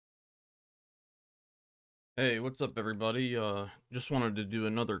Hey, what's up everybody? Just wanted to do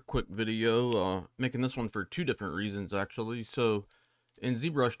another quick video, making this one for two different reasons actually. So, in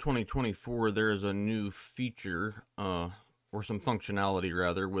ZBrush 2024, there is a new feature, or some functionality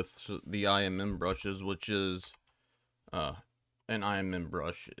rather, with the IMM brushes, which is, uh, an IMM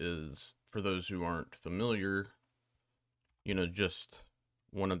brush is, for those who aren't familiar, just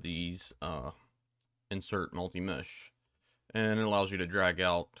one of these, insert multi-mesh. And it allows you to drag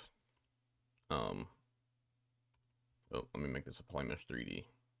out, um, oh, let me make this apply mesh 3D.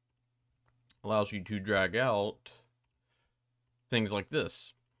 Allows you to drag out things like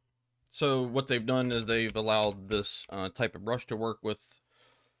this. So what they've done is they've allowed this type of brush to work with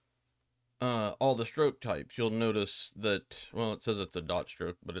all the stroke types. You'll notice that, well, it says it's a dot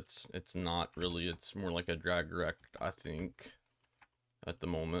stroke, but it's not really. It's more like a drag rect, I think, at the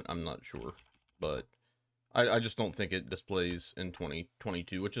moment. I'm not sure, but I just don't think it displays in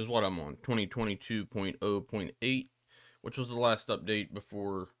 2022, which is what I'm on, 2022.0.8, which was the last update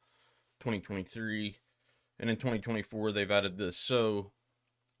before 2023. And in 2024, they've added this. So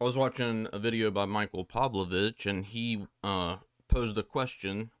I was watching a video by Michael Pavlovich, and he posed a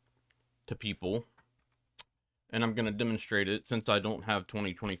question to people, and I'm going to demonstrate it. Since I don't have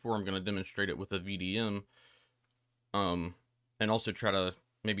 2024, I'm going to demonstrate it with a VDM, and also try to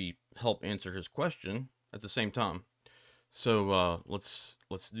maybe help answer his question at the same time. So let's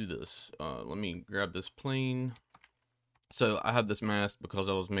do this. Let me grab this plane. So I have this mask because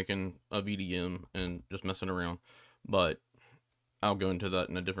I was making a VDM and just messing around, but I'll go into that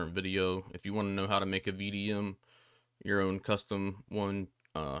in a different video. If you want to know how to make a VDM, your own custom one,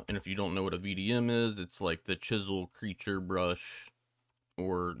 and if you don't know what a VDM is, it's like the chisel creature brush,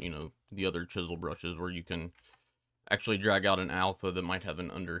 or, the other chisel brushes where you can actually drag out an alpha that might have an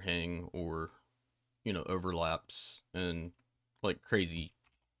underhang or, overlaps and like crazy.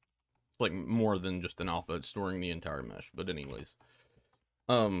 It's like more than just an alpha, it's storing the entire mesh. But anyways,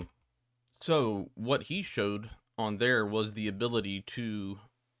 um, so what he showed on there was the ability to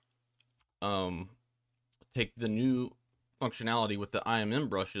um take the new functionality with the IMM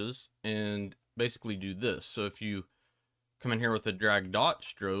brushes and basically do this. So if you come in here with a drag dot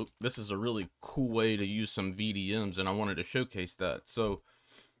stroke, this is a really cool way to use some VDMs, and I wanted to showcase that. So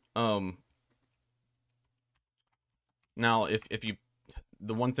um now if you,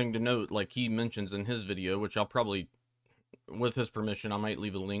 the one thing to note, like he mentions in his video, which I'll probably, with his permission, I might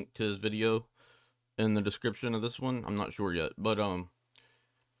leave a link to his video in the description of this one. I'm not sure yet, but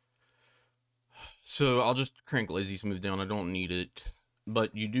so I'll just crank lazy smooth down. I don't need it,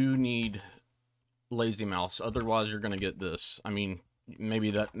 but you do need lazy mouse, otherwise you're gonna get this. I mean,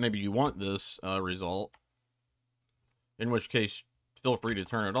 maybe you want this result, in which case feel free to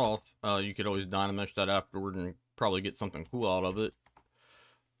turn it off. You could always dynamesh that afterward and probably get something cool out of it.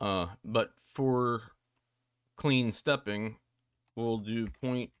 But for clean stepping, we'll do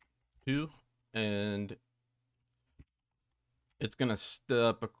 0.2, and it's gonna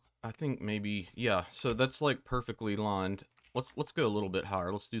step, I think, maybe, yeah, so that's like perfectly lined. Let's go a little bit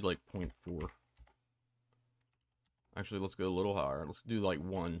higher. Let's do like 0.4. Actually, let's go a little higher. Let's do like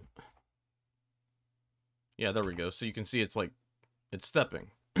 1. Yeah, there we go. So you can see it's like, it's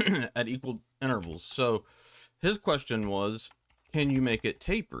stepping at equal intervals. So his question was, can you make it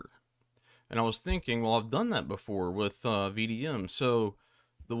taper? And I was thinking, well, I've done that before with VDM. So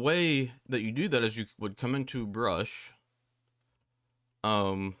the way that you do that is you would come into brush,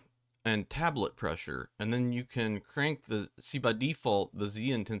 and tablet pressure, and then you can crank the, see, by default the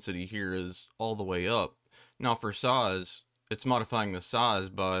Z intensity here is all the way up. Now for size, it's modifying the size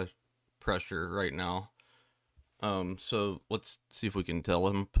by pressure right now. So let's see if we can tell.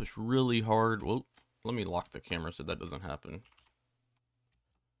 I'm push really hard. Whoa, let me lock the camera so that doesn't happen.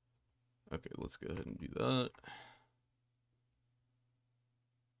 Okay, let's go ahead and do that.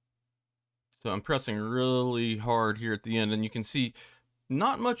 So I'm pressing really hard here at the end, and you can see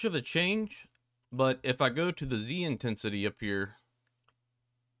not much of a change, but if I go to the Z intensity up here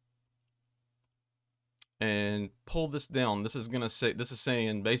and pull this down, this is gonna say, this is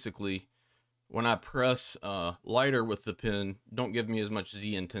saying basically, when I press lighter with the pen, don't give me as much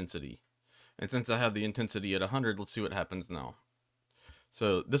Z intensity. And since I have the intensity at 100, let's see what happens now.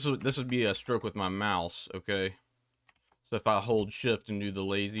 So this would be a stroke with my mouse, okay? So if I hold shift and do the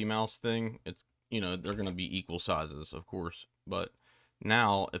lazy mouse thing, it's, they're gonna be equal sizes, of course. But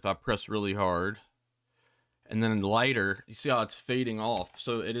now if I press really hard and then lighter, you see how it's fading off.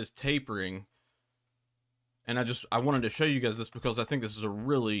 So it is tapering. And I wanted to show you guys this because I think this is a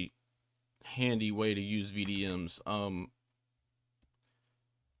really handy way to use VDMs.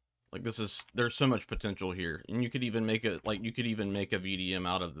 Like, there's so much potential here, and you could even make a VDM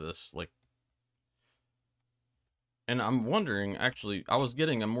out of this. Like, And I'm wondering, actually, I was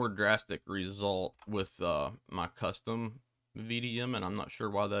getting a more drastic result with my custom VDM, and I'm not sure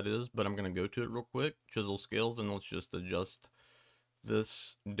why that is, but I'm going to go to it real quick, chisel scales, and let's just adjust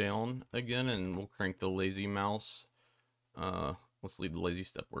this down again, and we'll crank the lazy mouse. Let's leave the lazy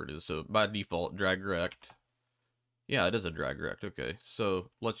step where it is. So by default, drag rect. Yeah, it is a drag rect. Okay, so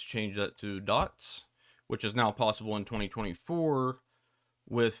let's change that to dots, which is now possible in 2024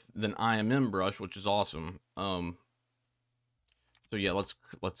 with an IMM brush, which is awesome. So yeah, let's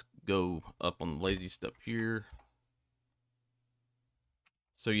go up on the lazy step here.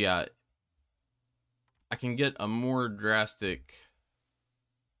 So yeah, I can get a more drastic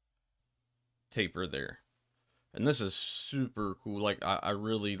taper there. And this is super cool. Like I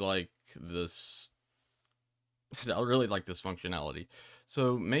really like this. I really like this functionality.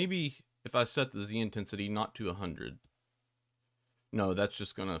 So maybe if I set the Z intensity not to 100. No, that's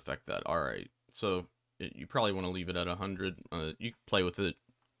just going to affect that. All right. So you probably want to leave it at 100. You can play with it,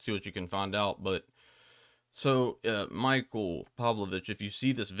 see what you can find out. But so Michael Pavlovich, if you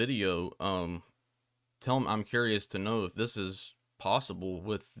see this video, tell him I'm curious to know if this is possible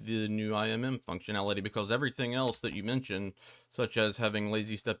with the new IMM functionality, because everything else that you mentioned, such as having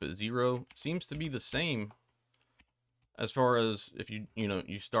lazy step at 0, seems to be the same. As far as if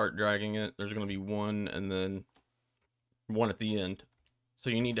you start dragging it, there's going to be 1 and then 1 at the end. So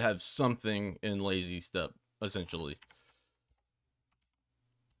you need to have something in lazy step, essentially.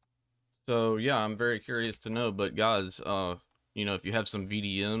 So yeah, I'm very curious to know. But guys, if you have some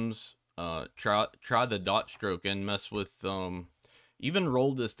VDMs, try the dot stroke and mess with even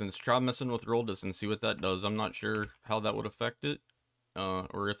roll distance. Try messing with roll distance, see what that does. I'm not sure how that would affect it,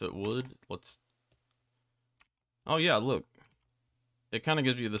 or if it would. Oh yeah, look, it kind of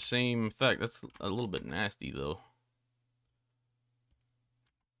gives you the same effect. That's a little bit nasty though.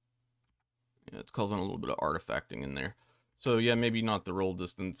 Yeah, it's causing a little bit of artifacting in there. So yeah, maybe not the roll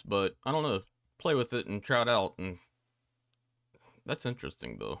distance, but I don't know. Play with it and try it out, and that's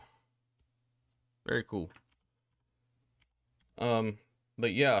interesting though. Very cool.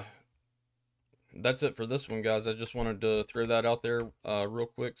 But yeah, that's it for this one, guys. I just wanted to throw that out there real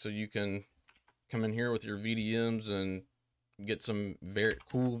quick so you can come in here with your VDMs and get some very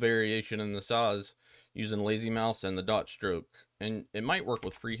cool variation in the size using lazy mouse and the dot stroke. And it might work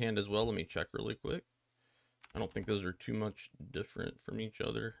with freehand as well. Let me check really quick. I don't think those are too much different from each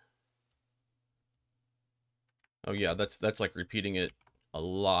other. Oh yeah, that's like repeating it a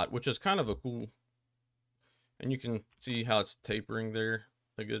lot, which is kind of a cool. And you can see how it's tapering there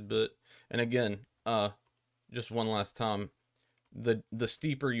a good bit. And again, just one last time, the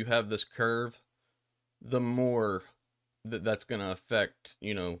steeper you have this curve, the more that's going to affect,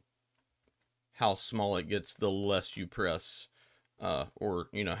 how small it gets the less you press, or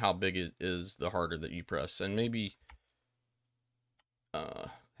how big it is the harder that you press. And maybe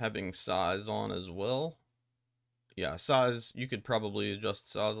having size on as well. Yeah, size, you could probably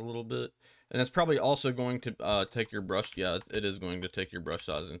adjust size a little bit. And it's probably also going to take your brush. Yeah, it is going to take your brush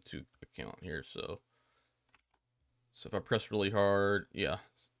size into account here. So if I press really hard, yeah,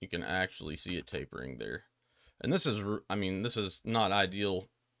 you can actually see it tapering there. And this is, I mean, this is not ideal,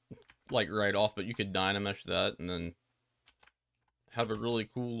 like right off, but you could dynamesh that and then have a really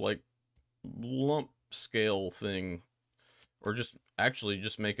cool, like, lump scale thing. Or just actually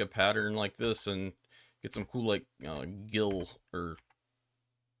just make a pattern like this and get some cool, like, gill or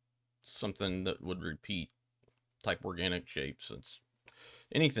something that would repeat type organic shapes. It's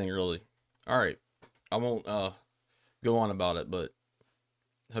anything really. All right, I won't go on about it, but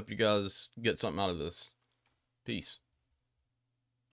hope you guys get something out of this. Peace.